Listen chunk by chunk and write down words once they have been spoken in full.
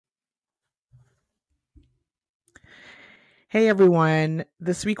Hey everyone,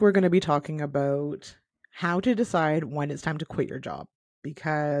 this week we're going to be talking about how to decide when it's time to quit your job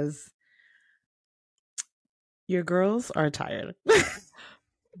because your girls are tired.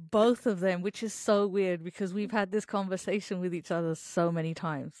 Both of them, which is so weird because we've had this conversation with each other so many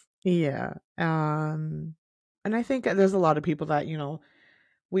times. Yeah. And I think there's a lot of people that,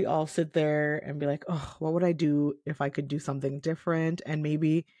 we all sit there and be like, "Oh, what would I do if I could do something different?" And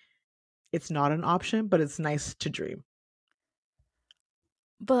maybe it's not an option, but it's nice to dream.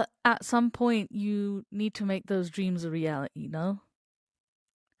 But at some point, you need to make those dreams a reality, no?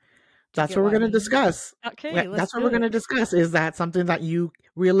 Do you That's get what we're what I going to mean? discuss. Okay, let's That's what do we're going it. to discuss. Is that something that you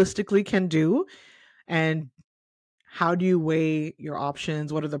realistically can do? And how do you weigh your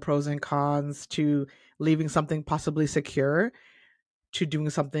options? What are the pros and cons to leaving something possibly secure to doing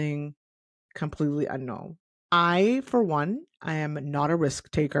something completely unknown? I, for one, I am not a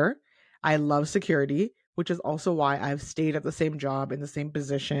risk taker. I love security, which is also why I've stayed at the same job in the same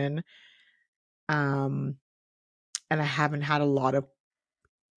position. Um, and I haven't had a lot of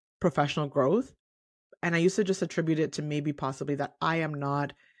professional growth. And I used to just attribute it to maybe possibly that I am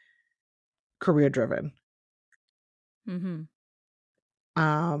not career driven. Mm-hmm.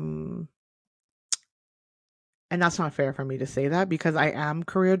 Um, and that's not fair for me to say that because I am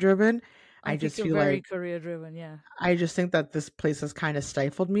career driven. I I think just you're feel very like career driven, yeah. I just think that this place has kind of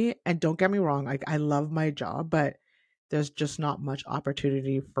stifled me. And don't get me wrong, like I love my job, but there's just not much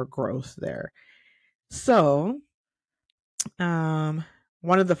opportunity for growth there. So, um,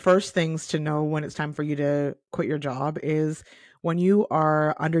 one of the first things to know when it's time for you to quit your job is when you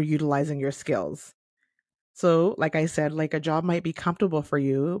are underutilizing your skills. So, like I said, like a job might be comfortable for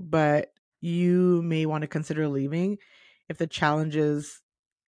you, but you may want to consider leaving if the challenges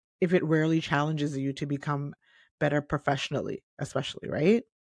if it rarely challenges you to become better professionally, especially, right?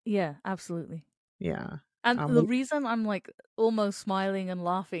 Yeah, absolutely. Yeah. And Um, the reason I'm like almost smiling and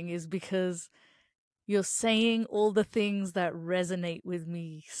laughing is because you're saying all the things that resonate with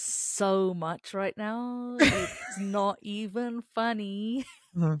me so much right now. It's not even funny.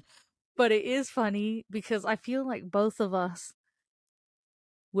 mhm, But it is funny because I feel like both of us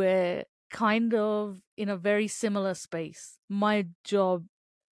were kind of in a very similar space. My job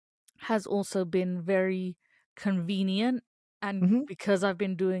has also been very convenient, and mhm, because I've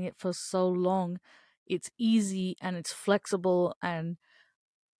been doing it for so long, it's easy and it's flexible, and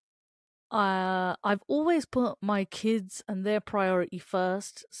I've always put my kids and their priority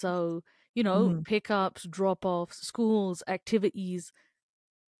first. So, mhm, pickups, drop offs, schools, activities,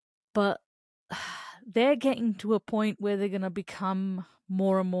 but they're getting to a point where they're going to become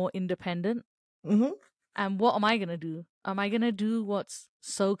more and more independent. mhm, And what am I going to do? Am I going to do what's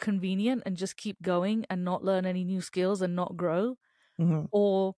so convenient and just keep going and not learn any new skills and not grow? mhm,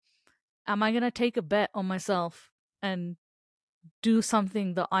 Or am I going to take a bet on myself and do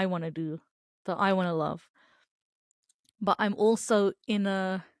something that I want to do, that I want to love? But I'm also in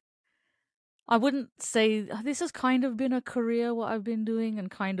a, I wouldn't say this has kind of been a career, what I've been doing,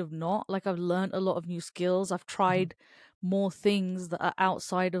 and kind of not. Like, I've learned a lot of new skills. I've mhm, tried more things that are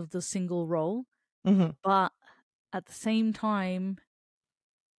outside of the single role. mhm, But at the same time,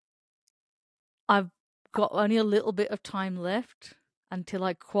 I've got only a little bit of time left until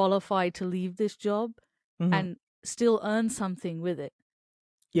I qualify to leave this job mhm. and still earn something with it.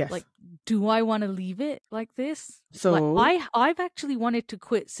 Yes. Like, do I want to leave it like this? Like, So, I've actually wanted to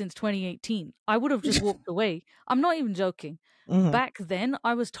quit since 2018. I would have just walked away. I'm not even joking. mhm, Back then,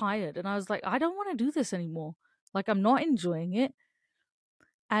 I was tired and I was like, I don't want to do this anymore. Like, I'm not enjoying it.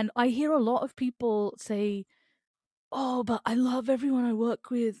 And I hear a lot of people say, "Oh, but I love everyone I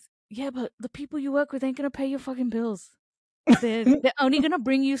work with." Yeah, but the people you work with ain't gonna pay your fucking bills. They're only gonna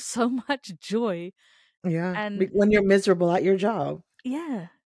bring you so much joy. yeah, And when you're miserable at your job. yeah.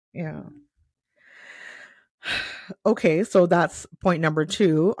 Yeah. Okay, so that's point number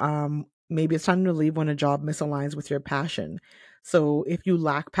 2. Maybe it's time to leave when a job misaligns with your passion. So if you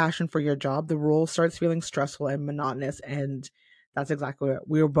lack passion for your job, the role starts feeling stressful and monotonous, and that's exactly what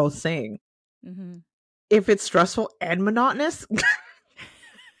we were both saying. Mhm. If it's stressful and monotonous,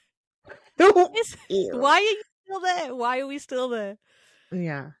 It's ew. why are you still there? Why are we still there?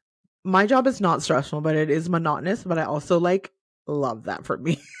 Yeah. My job is not stressful, but it is monotonous, but I also like love that for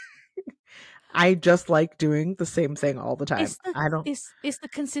me. I just like doing the same thing all the time. It's the I don't it's the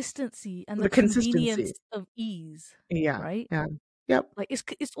consistency and the the consistency. convenience of ease, Yeah. right? Yeah. Yep. Like,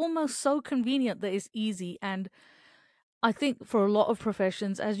 it's almost so convenient that it's easy. And I think for a lot of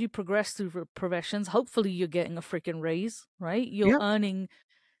professions, as you progress through professions, hopefully you're getting a freaking raise, right? You're Yep. earning,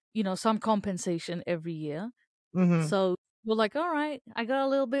 some compensation every year. Mhm. So you're like, all right, I got a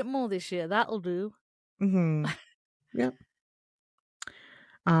little bit more this year. That'll do. Mhm. Yep.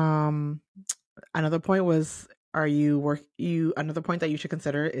 Um, another point was, are you work you another point that you should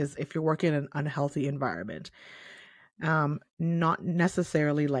consider is if you're working in an unhealthy environment. Not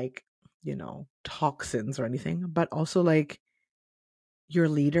necessarily like, toxins or anything, but also like your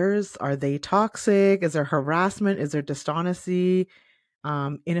leaders, are they toxic? Is there harassment? Is there dishonesty?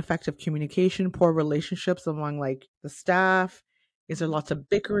 Ineffective communication, poor relationships among like the staff? Is there Mhm. lots of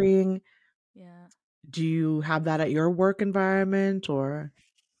bickering? Yeah. Do you have that at your work environment or?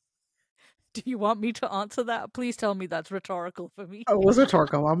 Do you want me to answer that? Please tell me that's rhetorical for me. Oh, it was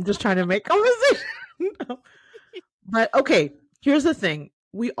rhetorical. I'm just trying to make conversation. No. But okay, here's the thing.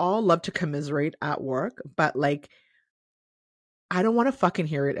 We all love to commiserate at work, but like, I don't want to fucking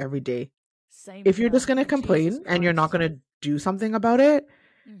hear it every day. Same If you're just here. going to Jesus complain and you're not Christ. going to do something about it,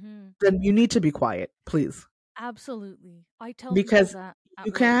 Hmm. then you need to be quiet, please. Absolutely. I tell people Because that you at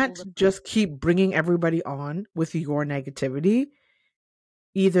work all can't the time. just keep bringing everybody on with your negativity.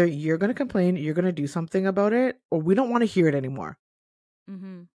 Either you're going to complain, you're going to do something about it, or we don't want to hear it anymore.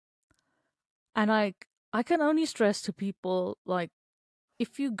 Hmm. And I can only stress to people, like,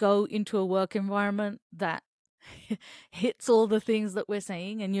 if you go into a work environment that hits all the things that we're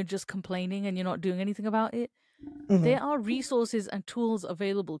saying and you're just complaining and you're not doing anything about it, Hmm. there are resources and tools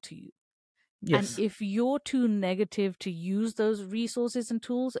available to you. And Yes. if you're too negative to use those resources and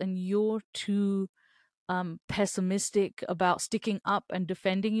tools, and you're too pessimistic about sticking up and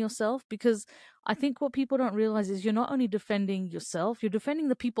defending yourself, because I think what people don't realize is you're not only defending yourself, you're defending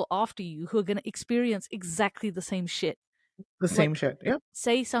the people after you who are going to experience exactly the same shit. The same Like, shit. Yep.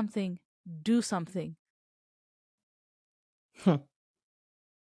 say something, do something. Hmm.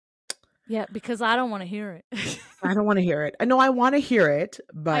 Yeah, because I don't want to hear it. I don't want to hear it. I know I want to hear it,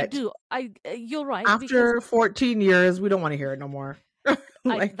 I but do. You're right, because after 14 years, we don't want to hear it no more.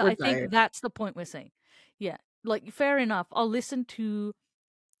 Like, we're I think tired. that's the point we're saying. Yeah, like, fair enough. I'll listen to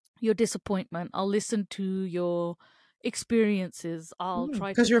your disappointment. I'll listen to your experiences. I'll try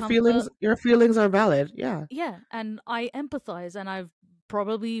Because to comfort. your feelings are valid. Yeah. Yeah, and I empathize, and I've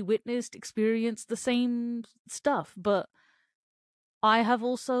probably witnessed, experienced the same stuff, but I have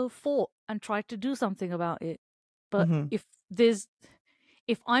also fought and tried to do something about it. But Hmm.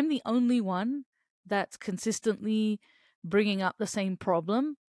 if I'm the only one that's consistently bringing up the same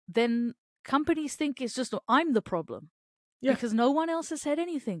problem, then companies think it's just I'm the problem Yeah. because no one else has said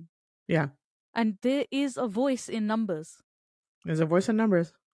anything. Yeah. And there is a voice in numbers. There's a voice in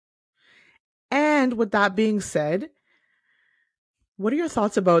numbers. And with that being said, what are your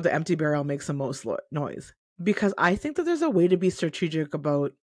thoughts about the empty barrel makes the most noise? Because I think that there's a way to be strategic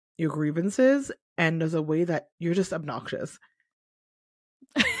about your grievances, and there's a way that you're just obnoxious.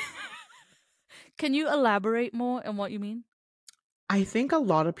 Can you elaborate more on what you mean? I think a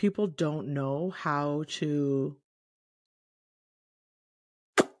lot of people don't know how to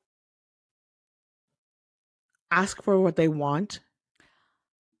ask for what they want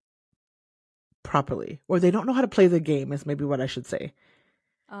properly, or they don't know how to play the game, is maybe what I should say.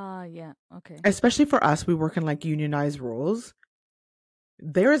 Yeah, okay. Especially for us, we work in like unionized roles.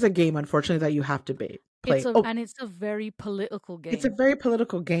 There is a game, unfortunately, that you have to play. Oh, It's a very political it's a game. very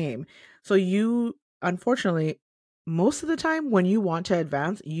political game. So you, unfortunately, most of the time when you want to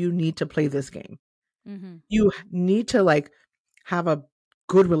advance, you need to play this game. Mhm. You need to like have a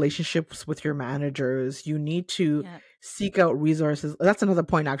good relationships with your managers. You need to Yeah. seek out resources. That's another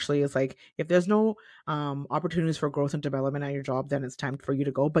point actually, is like if there's no opportunities for growth and development at your job, then it's time for you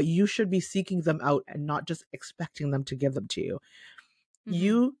to go. But you should be seeking them out and not just expecting them to give them to you. Mhm.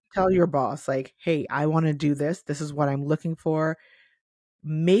 You tell your boss like, "Hey, I want to do this. This is what I'm looking for."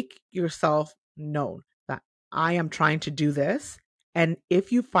 Make yourself known that I am trying to do this. And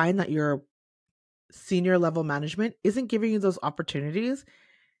if you find that your senior level management isn't giving you those opportunities,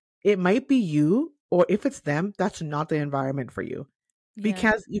 it might be you, or if it's them, that's not the environment for you, Yeah.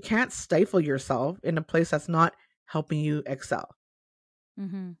 because you can't stifle yourself in a place that's not helping you excel.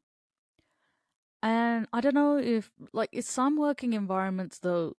 Mhm. And I don't know if, like, it's some working environments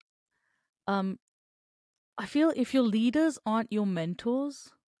though. Um, I feel if your leaders aren't your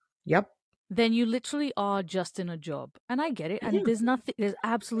mentors, Yep. then you literally are just in a job. And I get it. And Yeah. there's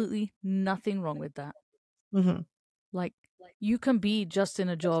absolutely nothing wrong with that. Hmm. Like, you can be just in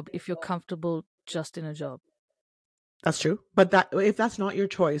a job if you're comfortable just in a job. That's true. But that if that's not your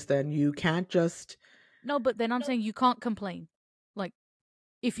choice, then you can't just. No, but then I'm saying you can't complain. Like,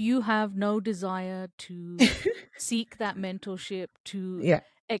 if you have no desire to seek that mentorship, to Yeah.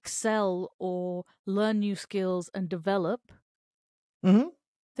 excel or learn new skills and develop, Hmm.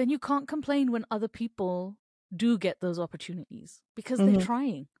 then you can't complain when other people do get those opportunities because they're Hmm.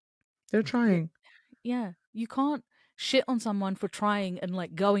 trying. They're They- trying. Yeah, you can't shit on someone for trying and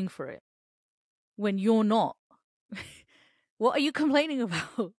like going for it when you're not. What are you complaining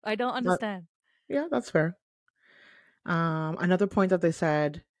about? I don't That, understand. yeah, that's fair. Another point that they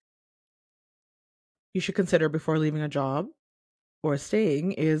said you should consider before leaving a job or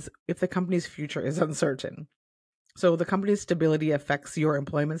staying is if the company's future is uncertain. So the company's stability affects your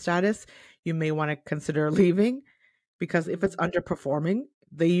employment status. You may want to consider leaving because if it's underperforming,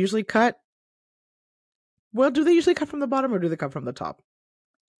 they usually cut. Well, do they usually cut from the bottom or do they cut from the top?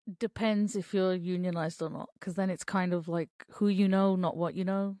 Depends if you're unionized or not, because then it's kind of like who you know, not what you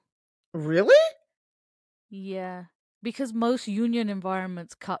know. Really? Yeah. Because most union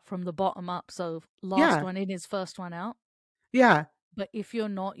environments cut from the bottom up, so last Yeah. one in is first one out. Yeah. But if you're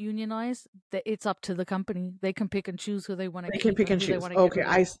not unionized, it's up to the company. They can pick and choose who they want to They can keep pick and and who they choose. want to get Okay,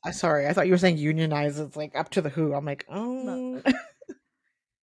 rid of. I sorry. I thought you were saying unionize. It's like up to the who. I'm like, No. oh,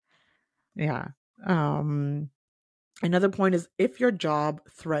 yeah. Um, Another point is if your job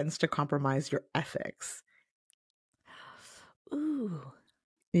threatens to compromise your ethics. Ooh,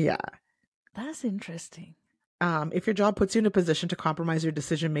 Yeah. that's interesting. If your job puts you in a position to compromise your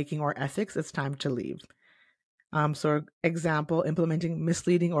decision making or ethics, it's time to leave. So, example, implementing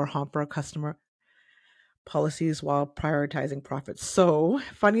misleading or harmful customer policies while prioritizing profits. So,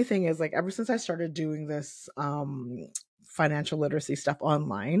 funny thing is, like, ever since I started doing this financial literacy stuff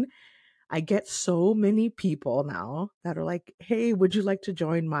online, I get so many people now that are like, "Hey, would you like to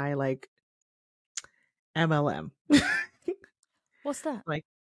join my like MLM?" What's that? like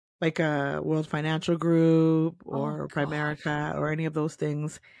like a World Financial Group Oh or gosh. Primerica or any of those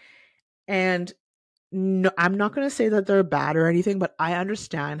things. And no, I'm not going to say that they're bad or anything, but I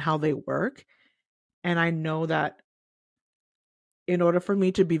understand how they work. And I know that in order for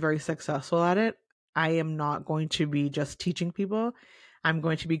me to be very successful at it, I am not going to be just teaching people. I'm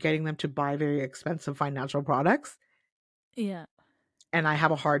going to be getting them to buy very expensive financial products. Yeah. And I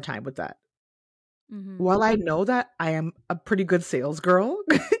have a hard time with that. Mm-hmm. While I know that I am a pretty good sales girl,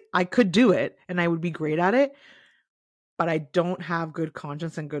 I could do it and I would be great at it, but I don't have good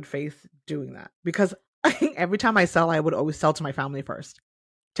conscience and good faith doing that because every time I sell, I would always sell to my family first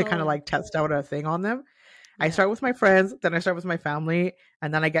to kind of Oh, like test out a thing on them. I yeah. start with my friends, then I start with my family,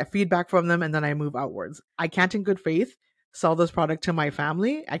 and then I get feedback from them, and then I move outwards. I can't, in good faith, sell this product to my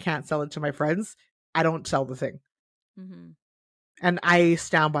family. I can't sell it to my friends. I don't sell the thing. Mm-hmm. And I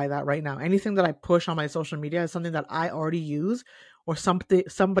stand by that right now. Anything that I push on my social media is something that I already use or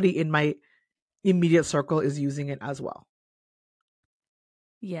somebody in my immediate circle is using it as well.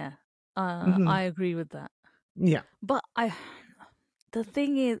 Yeah. Hmm. I agree with that. Yeah. But the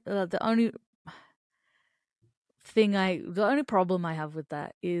thing is, the only problem I have with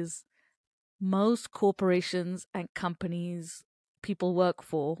that is most corporations and companies people work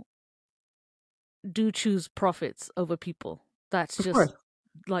for do choose profits over people. That's Of course. just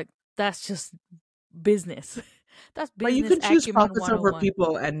like that's just business. That's But you business can choose acumen profits over 101.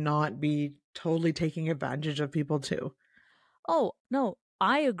 people and not be totally taking advantage of people too. Oh, no,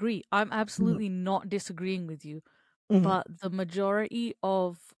 I agree. I'm Hmm. absolutely not disagreeing with you. Hmm. But the majority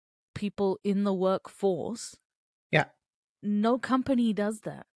of people in the workforce, Yeah. no company does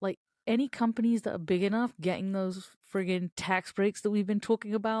that. Like any companies that are big enough getting those friggin' tax breaks that we've been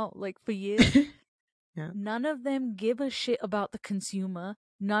talking about like for years, Yeah. none of them give a shit about the consumer.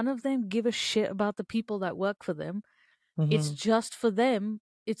 None of them give a shit about the people that work for them. It's Hmm. just for them.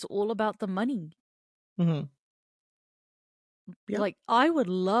 It's all about the money. Hmm. Yeah. Like I would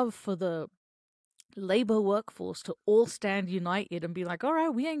love for the labor workforce to all stand united and be like, all right,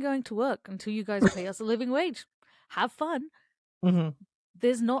 we ain't going to work until you guys pay us a living wage. Have fun. Hmm.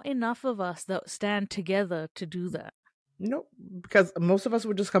 There's not enough of us that stand together to do that. Nope. Because most of us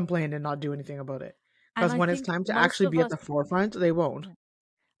would just complain and not do anything about it. And Because I when it's think time to most actually of be at us, the forefront, they won't. yeah,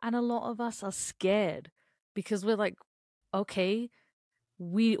 and a lot of us are scared because we're like, okay,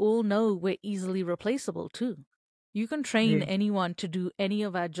 we all know we're easily replaceable too. You can train Yeah. anyone to do any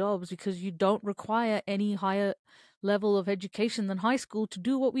of our jobs because you don't require any higher level of education than high school to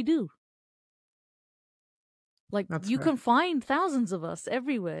do what we do. Like, That's you fair. can find thousands of us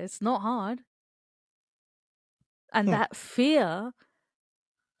everywhere. It's not hard. And Hmm. that fear,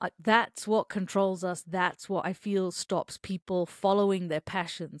 that's what controls us. That's what I feel stops people following their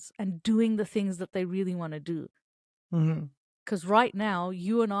passions and doing the things that they really want to do. Hmm. Because right now,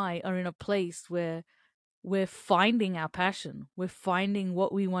 you and I are in a place where we're finding our passion, we're finding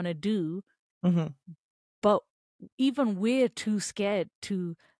what we want to do, Hmm. but even we're too scared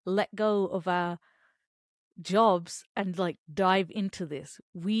to let go of our jobs and like dive into this.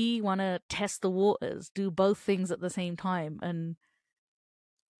 We want to test the waters, do both things at the same time, and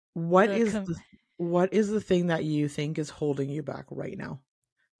What the is com- the What is the thing that you think is holding you back right now?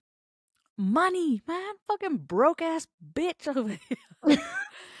 Money, man. Fucking broke ass bitch over here.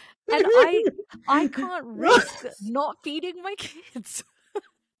 And I can't risk not feeding my kids.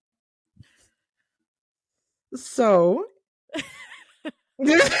 So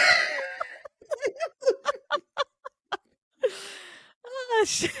Ah,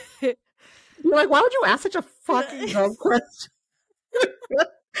 shit. you're like, why would you ask such a fucking dumb question?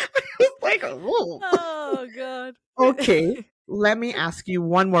 It's like, whoa. Oh god. Okay, let me ask you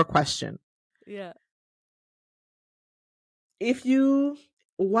one more question. Yeah.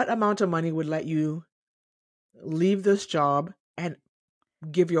 What amount of money would let you leave this job and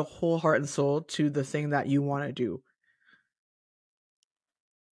give your whole heart and soul to the thing that you want to do?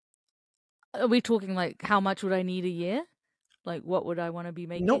 Are we talking like how much would I need a year? Like what would I want to be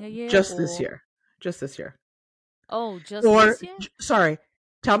making Nope, a year? just this Or year. Just this year. oh, just Or, this year? sorry,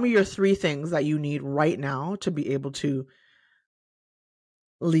 tell me your 3 things that you need right now to be able to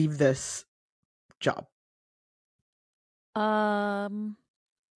leave this job.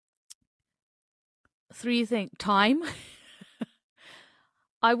 Three things. Time.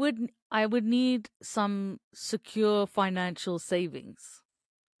 I would need some secure financial savings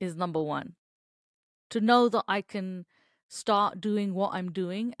is number one. To know that I can start doing what I'm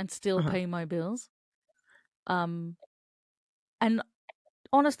doing and still Uh-huh. pay my bills. And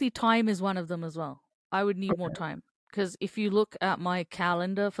honestly, time is one of them as well. I would need more Okay. time because if you look at my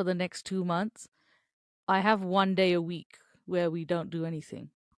calendar for the next 2 months, I have 1 day a week where we don't do anything.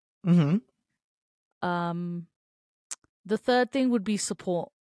 Mm-hmm. The third thing would be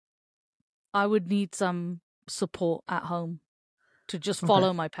support. I would need some support at home to just Okay.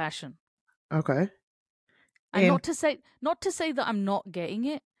 follow my passion. Okay. And And not to say that I'm not getting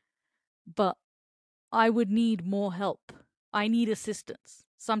it, but I would need more help. I need assistance.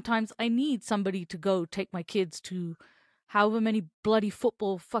 Sometimes I need somebody to go take my kids to however many bloody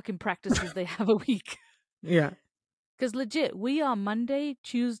football fucking practices they have a week. yeah. Because legit, we are Monday,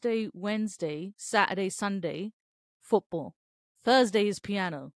 Tuesday, Wednesday, Saturday, Sunday, football. Thursday is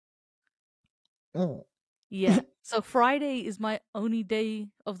piano. Oh. Yeah. So Friday is my only day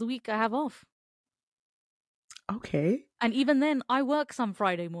of the week I have off. Okay. And even then, I work some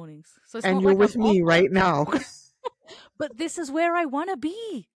Friday mornings. So it's And not you're like I'm with off me work. right now. But this is where I want to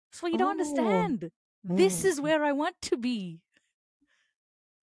be. That's what you don't Oh. understand. This Oh. is where I want to be.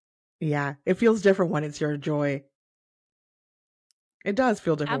 Yeah. It feels different when it's your joy. It does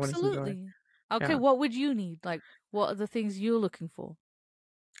feel different when it's your joy. Absolutely. Okay, Yeah. what would you need? Like, what are the things you're looking for?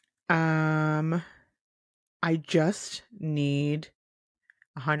 I just need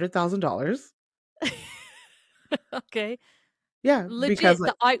 $100,000. Okay. Yeah, because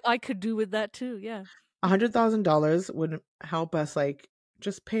Legit, like I could do with that too. Yeah. $100,000 would help us like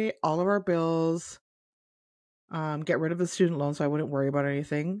just pay all of our bills, get rid of the student loan so I wouldn't worry about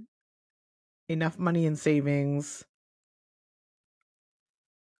anything. Enough money in savings.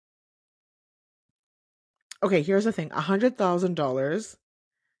 Okay, here's the thing. $100,000,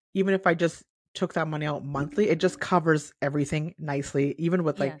 even if I just took that money out monthly, it just covers everything nicely. Even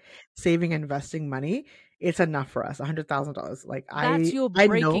with Yeah. like saving and investing money, it's enough for us. $100,000. Like That's your I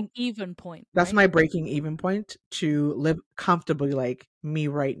know breaking even point, that's right? my breaking even point to live comfortably like me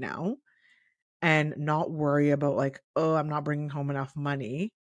right now and not worry about like, oh, I'm not bringing home enough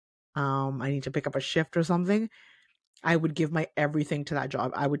money. I need to pick up a shift or something. I would give my everything to that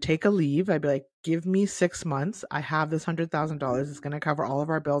job. I would take a leave. I'd be like, give me 6 months. I have this $100,000. It's going to cover all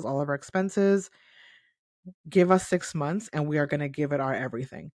of our bills, all of our expenses. Give us 6 months and we are going to give it our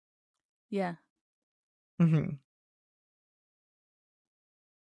everything. Yeah. Mm-hmm.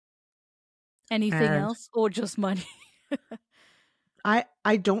 Anything And else or just money?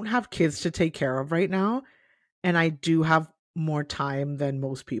 I don't have kids to take care of right now. And I do have more time than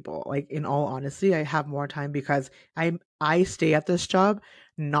most people. Like in all honesty, I have more time because I stay at this job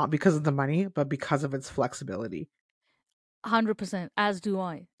not because of the money, but because of its flexibility. 100%, as do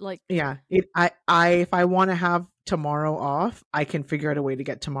I. Like, Yeah, I if I want to have tomorrow off, I can figure out a way to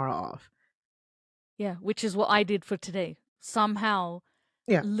get tomorrow off. yeah, which is what I did for today. Somehow,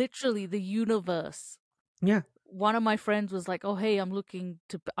 Yeah, literally the universe. yeah, One of my friends was like, "Oh, hey, I'm going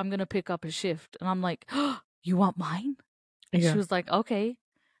to pick up a shift." And I'm like, "Oh, you want mine?" And she yeah. was like, "Okay."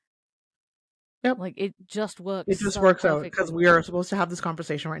 Yep. Like it just It works just so works out because perfectly. we are supposed to have this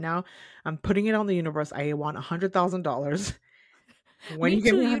conversation right now. I'm putting it on the universe. I want $100,000. When Me you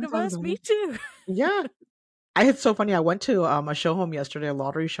give too, me a hundred thousand universe, me dollars, too. yeah. It's so funny. I went to a show home yesterday, a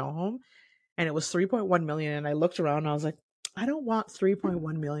lottery show home, and it was 3.1 million. And I looked around and I was like, I don't want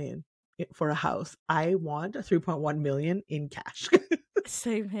 3.1 million for a house. I want 3.1 million in cash.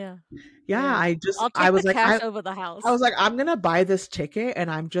 Same here. Yeah, Yeah. I'll I take the was like, cash over the I house. was like, I'm gonna buy this ticket and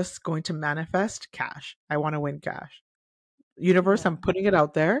I'm just going to manifest cash. I want to win cash. Universe, Yeah. I'm putting it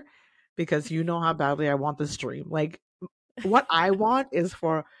out there because you know how badly I want this dream. Like, what I want is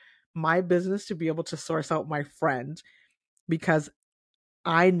for my business to be able to source out my friend because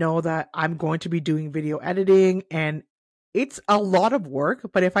I know that I'm going to be doing video editing and it's a lot of work,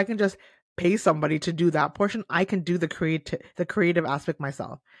 but if I can just pay somebody to do that portion, I can do the creative aspect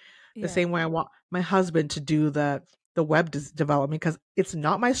myself. The Yeah. same way I want my husband to do the web development because it's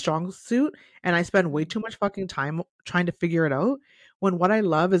not my strong suit and I spend way Mm. too much fucking time trying to figure it out when what I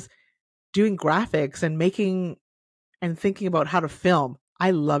love is doing graphics and making and thinking about how to film.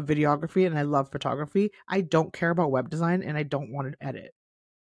 I love videography and I love photography. I don't care about web design and I don't want to edit.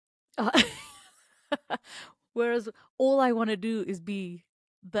 Uh, Whereas all I want to do is be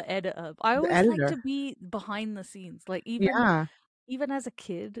the editor. I The always like editor. to be behind the scenes. Like Yeah. even as a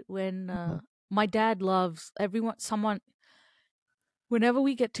kid, when Mhm, my dad loves everyone, someone, whenever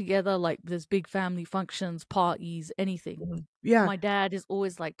we get together, like there's big family functions, parties, anything. mhm. Yeah. My dad is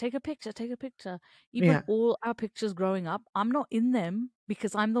always like, take a picture, take a picture. Even Yeah. all our pictures growing up, I'm not in them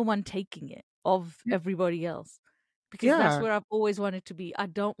because I'm the one taking it of Yeah. everybody else. Because that's Yeah. where I've always wanted to be. I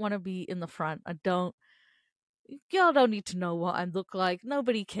don't want to be in the front. Y'all don't need to know what I look like.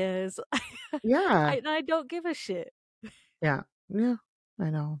 Nobody cares. Yeah. I don't give a shit. Yeah. Yeah. I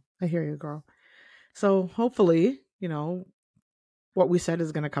know. I hear you, girl. So hopefully, what we said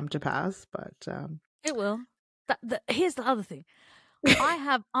is going to come to pass, but It will. Here's the other thing. I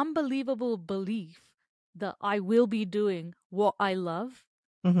have unbelievable belief that I will be doing what I love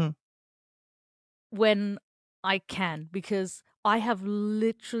mhm. when I can, because I have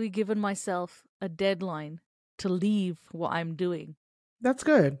literally given myself a deadline to leave what I'm doing. That's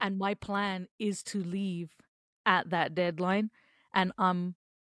good. And my plan is to leave at that deadline. And I'm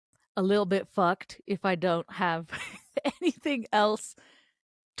a little bit fucked if I don't have anything else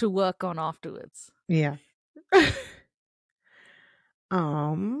to work on afterwards. Yeah.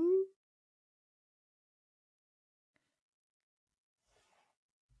 um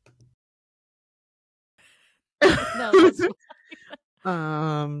No, that's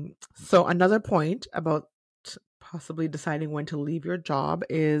so another point about possibly deciding when to leave your job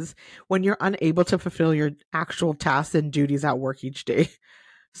is when you're unable to fulfill your actual tasks and duties at work each day.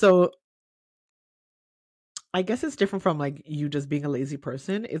 So I guess it's different from like you just being a lazy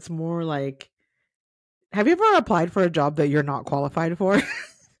person. It's more like, have you ever applied for a job that you're not qualified for?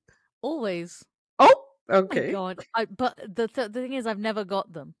 always. Oh, My okay. God, but the thing is, I've never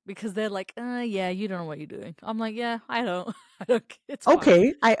got them because they're like, yeah, you don't know what you're doing. I'm like, yeah, I don't, I don't. It's fine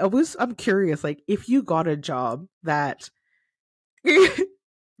Okay. I'm curious, like if you got a job that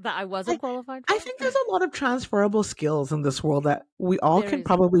that I wasn't I qualified I for. think there's a lot of transferable skills in this world that we all There can is,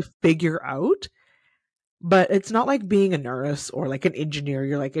 probably figure out. But it's not like being a nurse or like an engineer.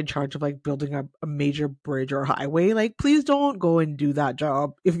 You're like in charge of like building a major bridge or highway. Like, please don't go and do that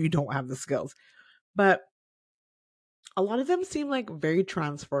job if you don't have the skills. But a lot of them seem like very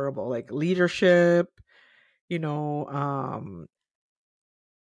transferable, like leadership, you know,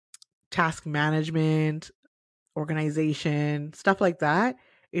 task management, organization, stuff like that.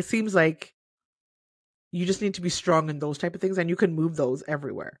 It seems like you just need to be strong in those type of things and you can move those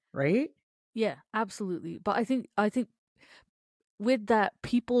everywhere, right? yeah, absolutely. But I think with that,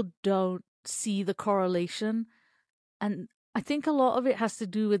 people don't see the correlation, and I think a lot of it has to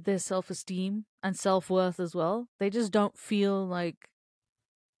do with their self-esteem and self-worth as well. They just don't feel like,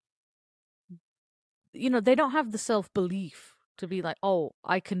 they don't have the self-belief to be like, oh,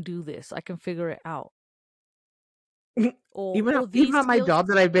 I can do this, I can figure it out, or Even these at my skills. job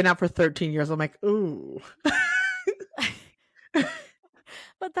that I've been at for 13 years, I'm like, ooh.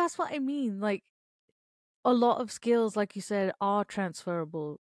 But that's what I mean. Like, a lot of skills, like you said, are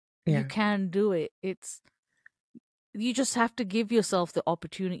transferable. You Yeah. can do it. You just have to give yourself the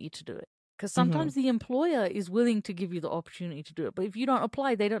opportunity to do it. Because Mhm. sometimes the employer is willing to give you the opportunity to do it. But if you don't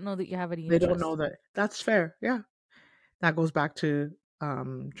apply, they don't know that you have any They don't know interest. that. That's fair. Yeah. That goes back to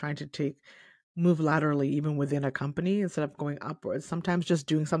trying to move laterally even within a company instead of going upwards. Sometimes just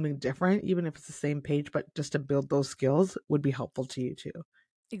doing something different, even if it's the same page, but just to build those skills would be helpful to you too.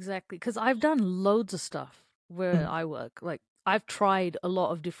 Exactly. Because I've done loads of stuff where Mhm. I work. Like, I've tried a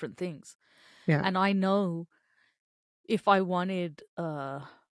lot of different things. Yeah. And I know if I wanted,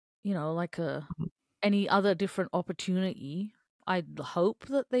 like Mhm. any other different opportunity, I'd hope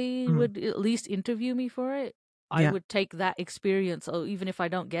that they Mhm. would at least interview me for it. I Yeah. would take that experience, or even if I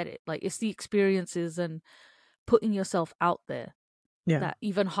don't get it. Like, it's the experiences and putting yourself out there Yeah. that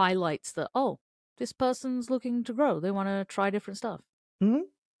even highlights that, oh, this person's looking to grow. They want to try different stuff. Mhm.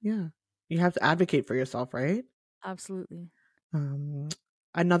 Yeah. You have to advocate for yourself, right? Absolutely. Um,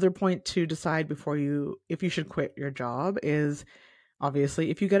 Another point to decide before if you should quit your job is obviously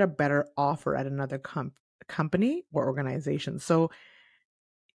if you get a better offer at another company or organization. So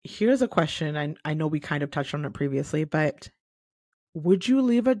here's a question. I know we kind of touched on it previously, but would you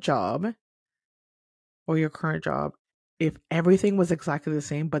leave a job or your current job if everything was exactly the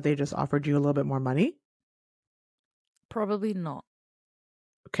same, but they just offered you a little bit more money? Probably not.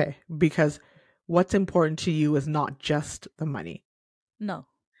 Okay. Because what's important to you is not just the money. No.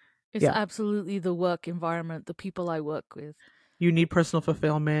 It's Yeah. absolutely the work environment, the people I work with. You need personal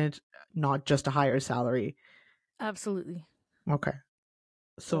fulfillment, not just a higher salary. Absolutely. Okay.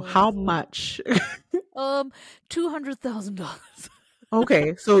 So So, how much? $200,000.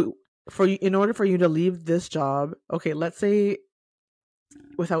 Okay. So in order for you to leave this job, okay, let's say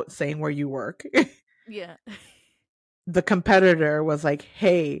without saying where you work, Yeah. the competitor was like,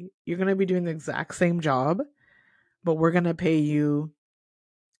 "Hey, you're going to be doing the exact same job, but we're going to pay you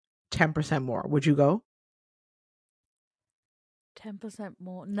 10% more." Would you go? 10%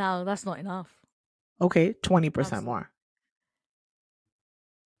 more. No, that's not enough. Okay, 20% Absolutely. more.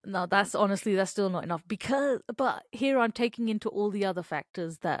 No, that's still not enough but here I'm taking into all the other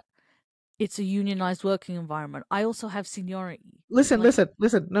factors that it's a unionized working environment. I also have seniority. Listen, Like, listen,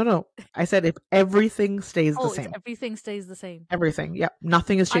 listen. No, no. I said if everything stays the oh, it's same. everything stays the same. Everything. Yep.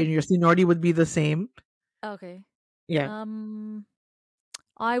 Nothing is I changing. Your seniority would be the same. okay. Yeah. Um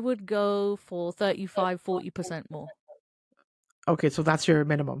I would go for 35-40% more. Okay, so that's your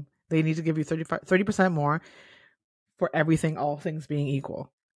minimum. They need to give you 30% more for everything, all things being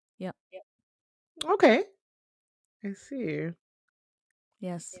equal. Yep. Okay. I see.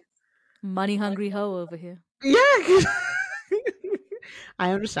 Yes. Money hungry hoe over here. Yeah.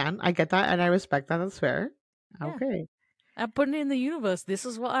 I understand. I get that and I respect that. That's fair. Yeah. Okay. I'm putting it in the universe. This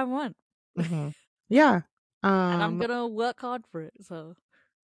is what I want. Hmm. Yeah. And I'm Um, gonna work hard for it. So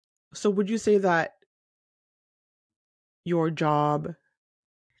so would you say that your job,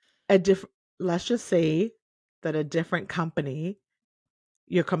 a different, let's just say that a different company,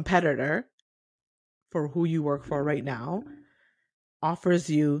 your competitor for who you work for right now, offers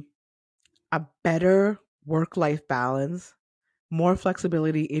you a better work life balance, more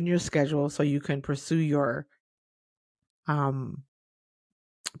flexibility in your schedule so you can pursue your um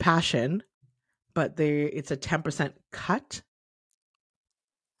passion, but it's a 10% cut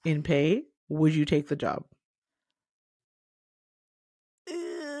in pay, would you take the job?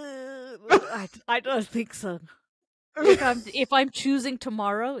 I don't think so. If I'm choosing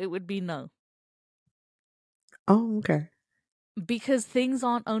tomorrow, it would be no. Oh, okay. Because things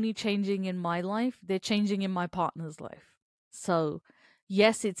aren't only changing in my life, they're changing in my partner's life. So,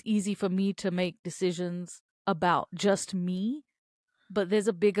 yes, it's easy for me to make decisions about just me, but there's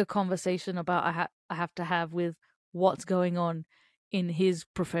a bigger conversation about I have to have with what's going on in his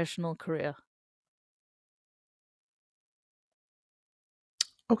professional career.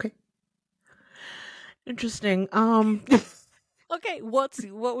 Okay. Interesting. Okay, what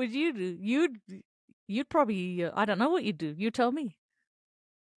would you do? You'd probably I don't know what you'd do. You tell me.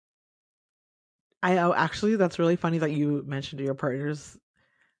 Actually, that's really funny that you mentioned to your partners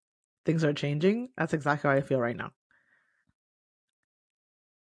things are changing. That's exactly how I feel right now.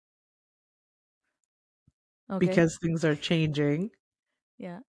 Okay. Because things are changing.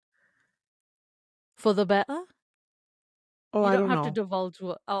 Yeah. For the better? Oh, You I don't don't have to know. divulge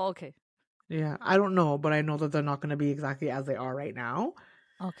what. Oh, okay. Yeah, I don't know, but I know that they're not going to be exactly as they are right now.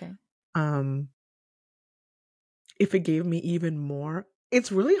 Okay. Um, if it gave me even more,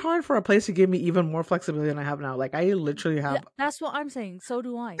 it's really hard for a place to give me even more flexibility than I have now. Like I literally have, That's what I'm saying. So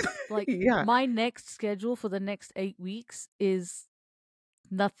do I. Like yeah. my next schedule for the next 8 weeks is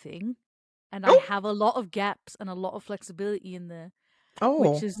nothing, and I Oh, have a lot of gaps and a lot of flexibility in there, which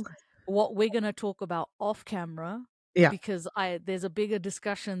oh, is what we're going to talk about off camera yeah. because I there's a bigger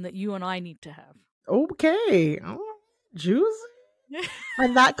discussion that you and I need to have. Okay. Oh, juice.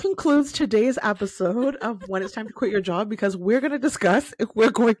 And that concludes today's episode of When It's Time to Quit Your Job because we're going to discuss if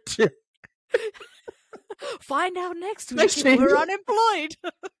we're going to Find out next week if exchange we're unemployed.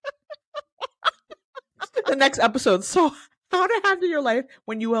 the next episode. So, how to handle your life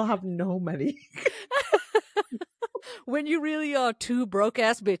when you will have no money. When you really are two broke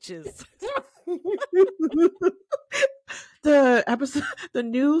ass bitches. The episode, the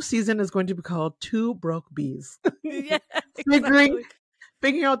new season is going to be called Two Broke Bees. Yeah, figuring exactly.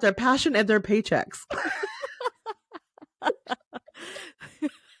 figuring out their passion and their paychecks.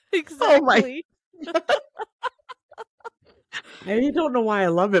 Oh my! Exactly. I don't know why I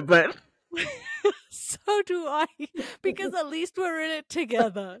love it, but So do I, because at least we're in it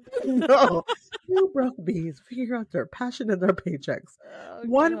together. No, two broke bees figure out their passion and their paychecks. Oh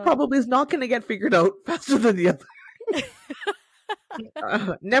One god. probably is not going to get figured out faster than the other.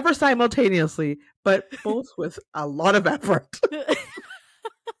 Never simultaneously, but both with a lot of effort.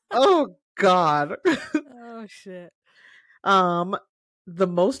 Oh God. Oh shit. Um, the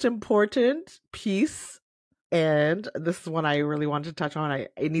most important piece, and this is one I really want to touch on.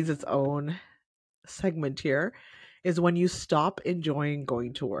 It needs its own segment here, is when you stop enjoying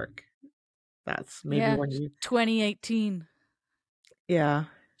going to work. That's maybe Yeah, when you, 2018. yeah.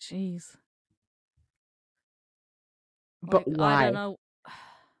 Jeez. But Like I why? don't know.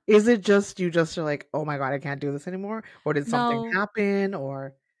 Is it just you just are like, oh my God, I can't do this anymore? Or did something No, happen?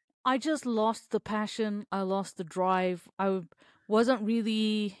 Or I just lost the passion. I lost the drive. Wasn't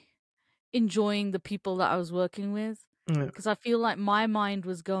really enjoying the people that I was working with mm, because I feel like my mind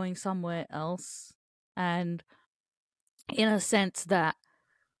was going somewhere else. And in a sense that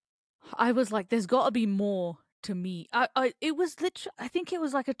I was like, there's got to be more to me. It was literally, I think it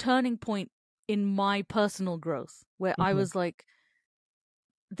was like a turning point in my personal growth where I mhm, was like,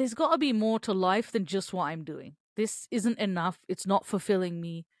 there's got to be more to life than just what I'm doing. This isn't enough. It's not fulfilling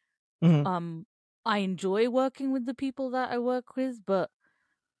me. mhm, Um, I enjoy working with the people that I work with, but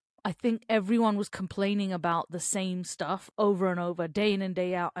I think everyone was complaining about the same stuff over and over, day in and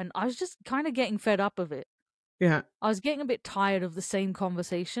day out, and I was just kind of getting fed up of it. yeah. I was getting a bit tired of the same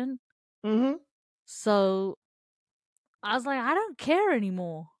conversation. Hmm. So I was like, I don't care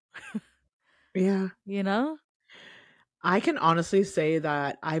anymore, Yeah. you know? I can honestly say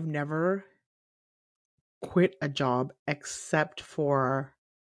that I've never quit a job except for,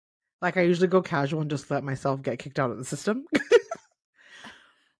 like, I usually go casual and just let myself get kicked out of the system.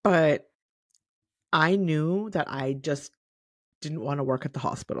 But I knew that I just didn't want to work at the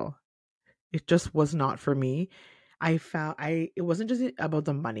hospital. It just was not for me. I found it wasn't just about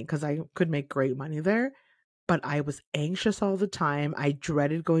the money because I could make great money there, but I was anxious all the time. I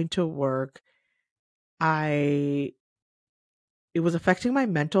dreaded going to work. I It was affecting my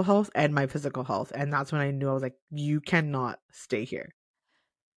mental health and my physical health, and that's when I knew I was like, you cannot stay here.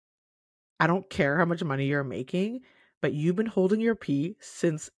 I don't care how much money you're making, but you've been holding your pee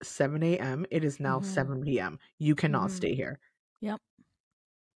since 7 a.m. It is now Mm-hmm. 7 p.m. You cannot Mm-hmm. stay here. Yep.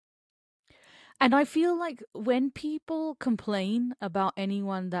 And I feel like when people complain about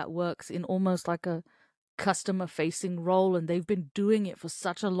anyone that works in almost like a customer facing role and they've been doing it for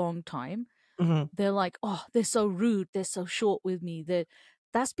such a long time, Mhm. they're like, oh, they're so rude, they're so short with me.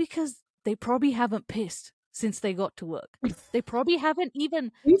 That's because they probably haven't pissed since they got to work. They probably haven't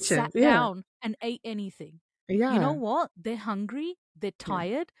even Teaching, sat yeah, down and ate anything. You know yeah, what? They're hungry, they're yeah.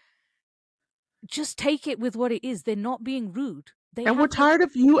 tired. Just take it with what it is. They're not being rude. They And we're have the tired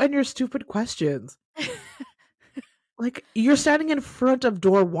of you and your stupid questions. Like, you're standing in front of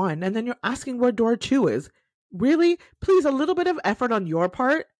door 1 and then you're asking where door 2 is. Really? Please, a little bit of effort on your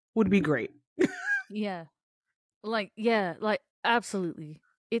part would be great. Yeah. Like absolutely.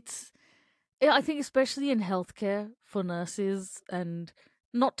 It's I think especially in healthcare for nurses and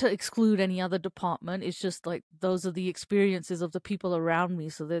not to exclude any other department, it's just like those are the experiences of the people around me,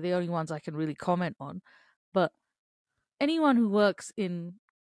 so they're the only ones I can really comment on. But anyone who works in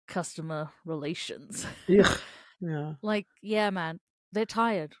customer relations, Yeah. Yeah. like, yeah, man, they're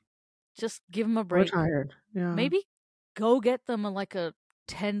tired. Just give them a We're break. tired. Yeah. Maybe go get them like a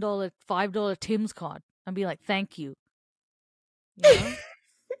 $10, $5 Tim's card and be like, thank you, you know?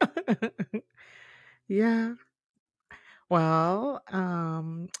 Yeah. Well,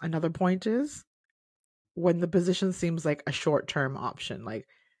 another point is when the position seems like a short-term option, like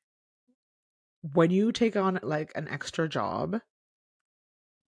when you take on like an extra job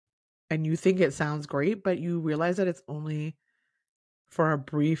and you think it sounds great, but you realize that it's only for a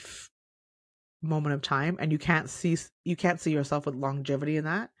brief moment of time and you can't see yourself with longevity in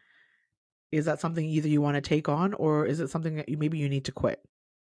that. Is that something either you want to take on or is it something that maybe you need to quit?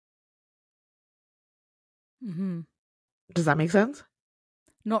 Mm-hmm. Does that make sense?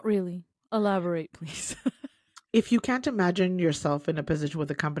 Not really. Elaborate, please. If you can't imagine yourself in a position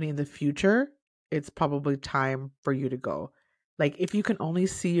with a company in the future, it's probably time for you to go. Like if you can only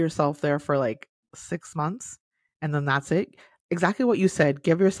see yourself there for like 6 months and then that's it. Exactly what you said.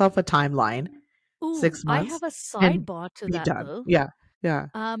 Give yourself a timeline, Ooh, six I months, have a and sidebar to be that done. though. Yeah. Yeah.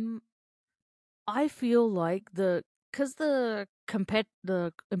 Um, I feel like because the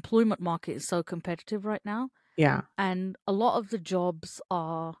employment market is so competitive right now, Yeah. and a lot of the jobs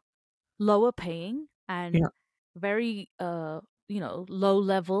are lower paying and Yeah. very low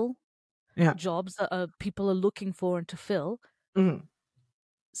level Yeah. jobs that people are looking for and to fill. Mhm.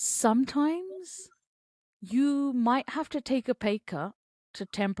 Sometimes you might have to take a pay cut to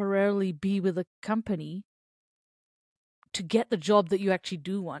temporarily be with a company to get the job that you actually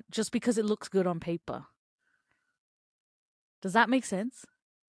do want, just because it looks good on paper. Does that make sense?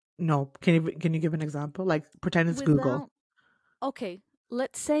 No, can you give an example? Like pretend it's Google. Without, okay,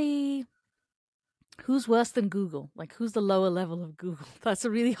 let's say, who's worse than Google? Like, who's the lower level of Google? That's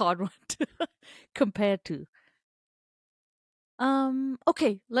a really hard one to compare to.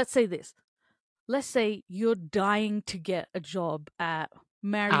 Okay, let's say this. Let's say you're dying to get a job at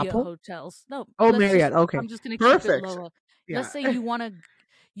Marriott Apple? hotels. No, Oh, Marriott. Okay. I'm just going to keep it Perfect. lower. Let's Yeah. say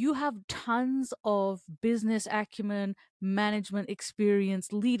you have tons of business acumen, management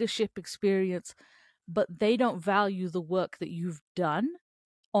experience, leadership experience, but they don't value the work that you've done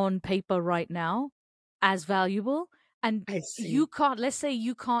on paper right now as valuable. And I see. let's say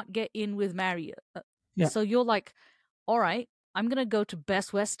you can't get in with Marriott. Yeah. So you're like, all right, I'm going to go to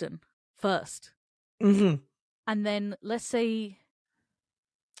Best Western first. Mm-hmm. And then let's say,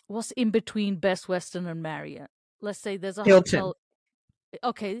 what's in between Best Western and Marriott? Let's say there's a Hilton. hotel.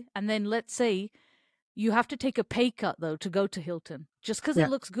 Okay. And then let's say you have to take a pay cut, though, to go to Hilton, just because it Yeah.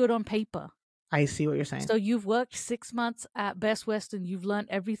 looks good on paper. I see what you're saying. So you've worked 6 months at Best Western. You've learned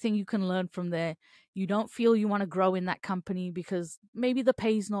everything you can learn from there. You don't feel you want to grow in that company because maybe the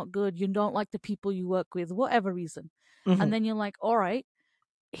pay's not good. You don't like the people you work with, whatever reason. Mm-hmm. And then you're like, all right,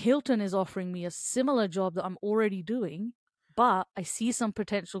 Hilton is offering me a similar job that I'm already doing, but I see some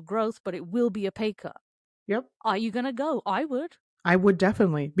potential growth, but it will be a pay cut. Yep. Are you going to go? I would. I would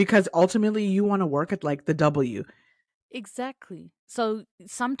definitely, because ultimately you want to work at like the W. Exactly. So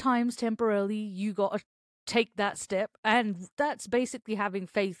sometimes temporarily you got to take that step, and that's basically having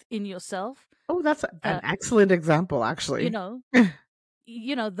faith in yourself Oh, that's an that, excellent example, you actually. know,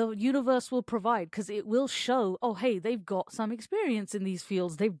 the universe will provide, because it will show, oh, hey, they've got some experience in these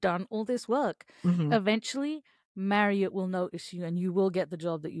fields. They've done all this work. Mm-hmm. Eventually, Marriott will notice you and you will get the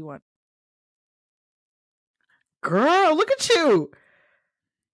job that you want. Girl, look at you.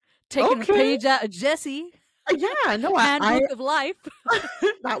 Taking a Okay. page out of Jesse, Yeah, no, I Handbook of Life.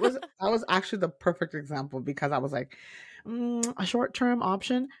 that was actually the perfect example because I was like, a short-term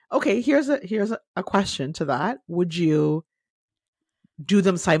option. Okay, here's a question to that. Would you do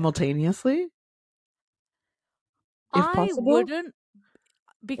them simultaneously if I possible? wouldn't, Or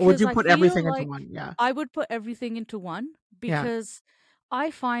would because you I put feel everything into like one? Yeah. I would put everything into one, Yeah. because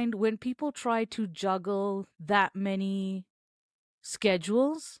I find when people try to juggle that many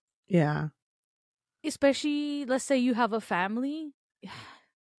schedules, Yeah. especially let's say you have a family,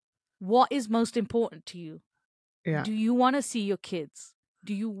 what is most important to you? Yeah. Do you want to see your kids?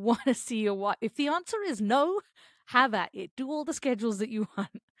 Do you want to see your wife? If the answer is no, have at it. Do all the schedules that you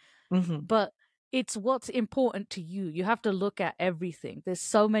want. Mhm. But it's what's important to you. You have to look at everything. There's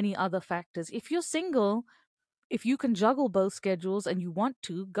so many other factors. If you're single, if you can juggle both schedules and you want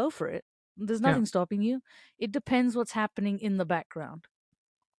to, go for it. There's Yeah. nothing stopping you. It depends what's happening in the background.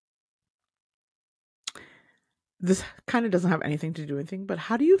 This kind of doesn't have anything to do with anything, but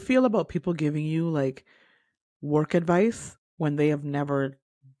how do you feel about people giving you like work advice when they have never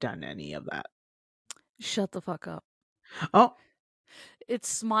done any of that? Shut the fuck up. Oh, It's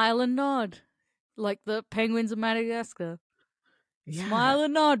smile and nod, like the penguins of Madagascar. yeah. Smile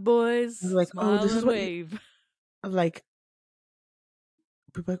and nod, boys. Like, oh, Smile this is and what you wave. like.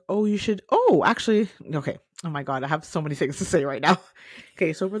 People like, oh, you should. Oh, actually, okay. Oh my God, I have so many things to say right now.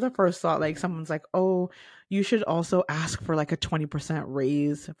 Okay, so for the first thought, like someone's like, oh, you should also ask for like a 20%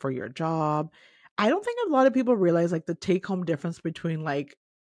 raise for your job. I don't think a lot of people realize like the take home difference between like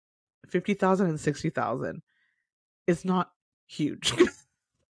 50,000 and 60,000 is not huge.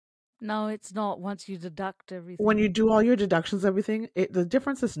 No, it's not once you deduct When everything. you do all your deductions, everything, the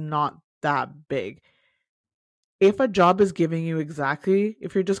difference is not that big. If a job is giving you exactly,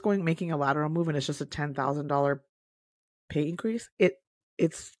 if you're just going making a lateral move and it's just a $10,000 pay increase,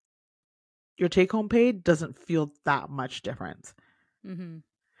 it's your take home pay doesn't feel that much difference. Mm-hmm.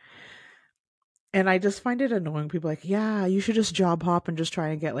 And I just find it annoying. People like, yeah, you should just job hop and just try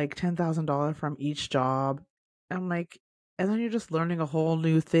and get like $10,000 from each job. I'm like, and then you're just learning a whole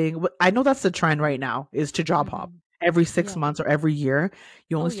new thing. I know that's the trend right now is to job hop Mm-hmm. every six Yeah. months or every year.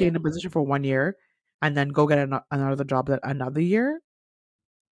 You Oh, only stay in yeah. a position for 1 year and then go get another job that another year.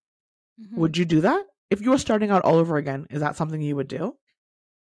 Mm-hmm. Would you do that? If you were starting out all over again, is that something you would do?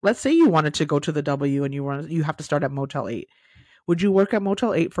 Let's say you wanted to go to the W and you have to start at Motel 8. Would you work at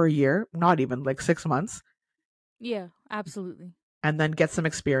Motel 8 for a year? Not even like 6 months, Yeah, absolutely. and then get some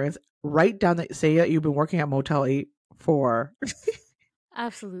experience. Write down that say that you've been working at Motel 8 for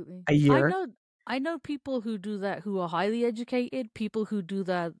Absolutely. a I year. know I know people who do that who are highly educated, people who do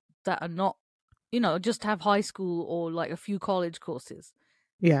that that are not just have high school or like a few college courses.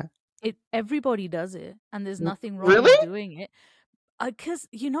 Yeah. Everybody does it, and there's nothing wrong Really? in doing it. Because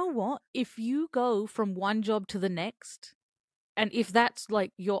you know what? If you go from one job to the next, and if that's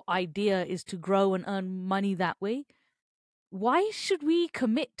like your idea is to grow and earn money that way, why should we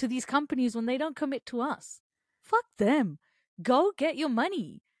commit to these companies when they don't commit to us? Fuck them. Go get your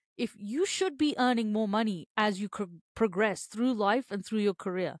money. If you should be earning more money as you progress through life and through your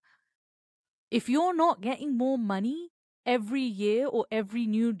career. If you're not getting more money every year or every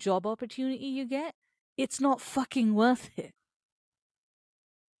new job opportunity you get, it's not fucking worth it.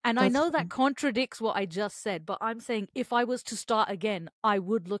 And I know that contradicts what I just said, but I'm saying if I was to start again, I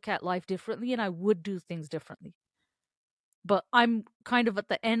would look at life differently and I would do things differently. But I'm kind of at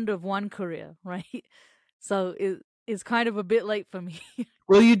the end of one career, right? So it's kind of a bit late for me.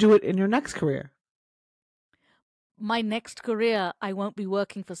 Will you do it in your next career? My next career, I won't be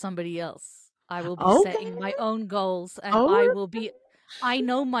working for somebody else. I will be setting my own goals, and I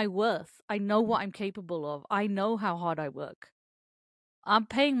know my worth. I know what I'm capable of. I know how hard I work. I'm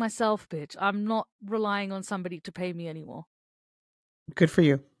paying myself, bitch. I'm not relying on somebody to pay me anymore. Good for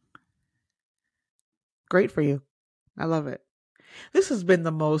you. Great for you. I love it. This has been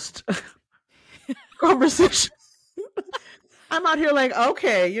the most conversation. I'm out here like,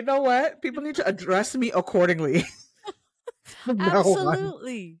 okay, you know what? People need to address me accordingly.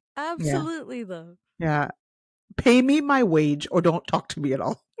 Absolutely. Absolutely, yeah. though. Yeah. Pay me my wage or don't talk to me at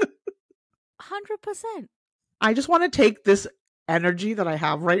all. 100%. I just want to take this energy that I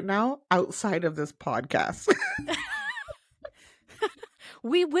have right now outside of this podcast.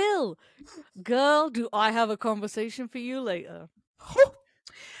 We will. Girl, do I have a conversation for you later.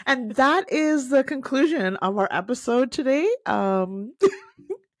 And that is the conclusion of our episode today.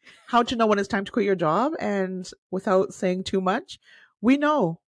 How to know when it's time to quit your job. And without saying too much, we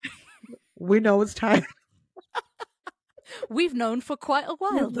know it's time. We've known for quite a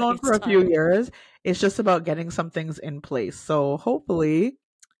while. We've known for a few years. It's just about getting some things in place. So hopefully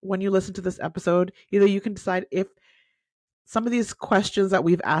when you listen to this episode, either you can decide if some of these questions that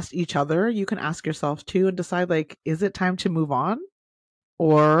we've asked each other, you can ask yourself too and decide, like, is it time to move on?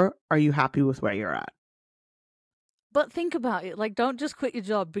 Or are you happy with where you're at? But think about it. Like, don't just quit your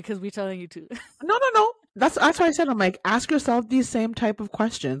job because we're telling you to. No. That's why I said, I'm like, ask yourself these same type of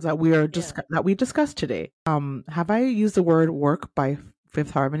questions that that we discussed today. Have I used the word "work" by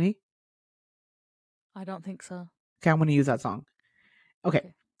Fifth Harmony? I don't think so. Okay, I'm going to use that song.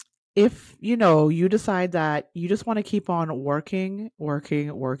 Okay. If you decide that you just want to keep on working,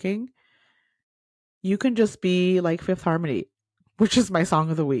 you can just be like Fifth Harmony, which is my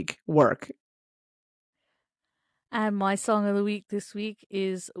song of the week, Work. And my song of the week this week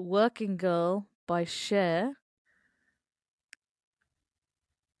is Working Girl by Cher.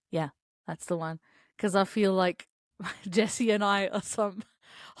 Yeah, that's the one. Because I feel like Jessie and I are some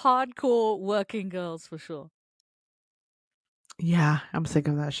hardcore working girls for sure. Yeah, I'm sick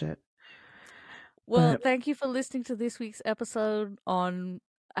of that shit. Well, thank you for listening to this week's episode on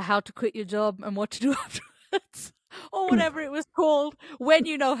how to quit your job and what to do afterwards. Or whatever it was called, when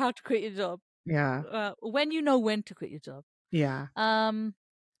you know how to quit your job. Yeah. When you know when to quit your job. Yeah.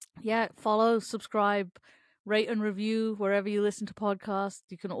 Yeah, follow, subscribe, rate and review wherever you listen to podcasts.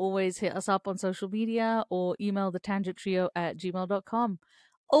 You can always hit us up on social media or email thetangentTrio@gmail.com.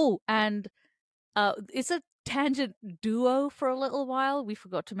 Oh, and it's a tangent duo for a little while. We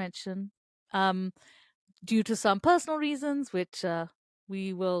forgot to mention. Due to some personal reasons, which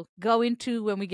we will go into when we get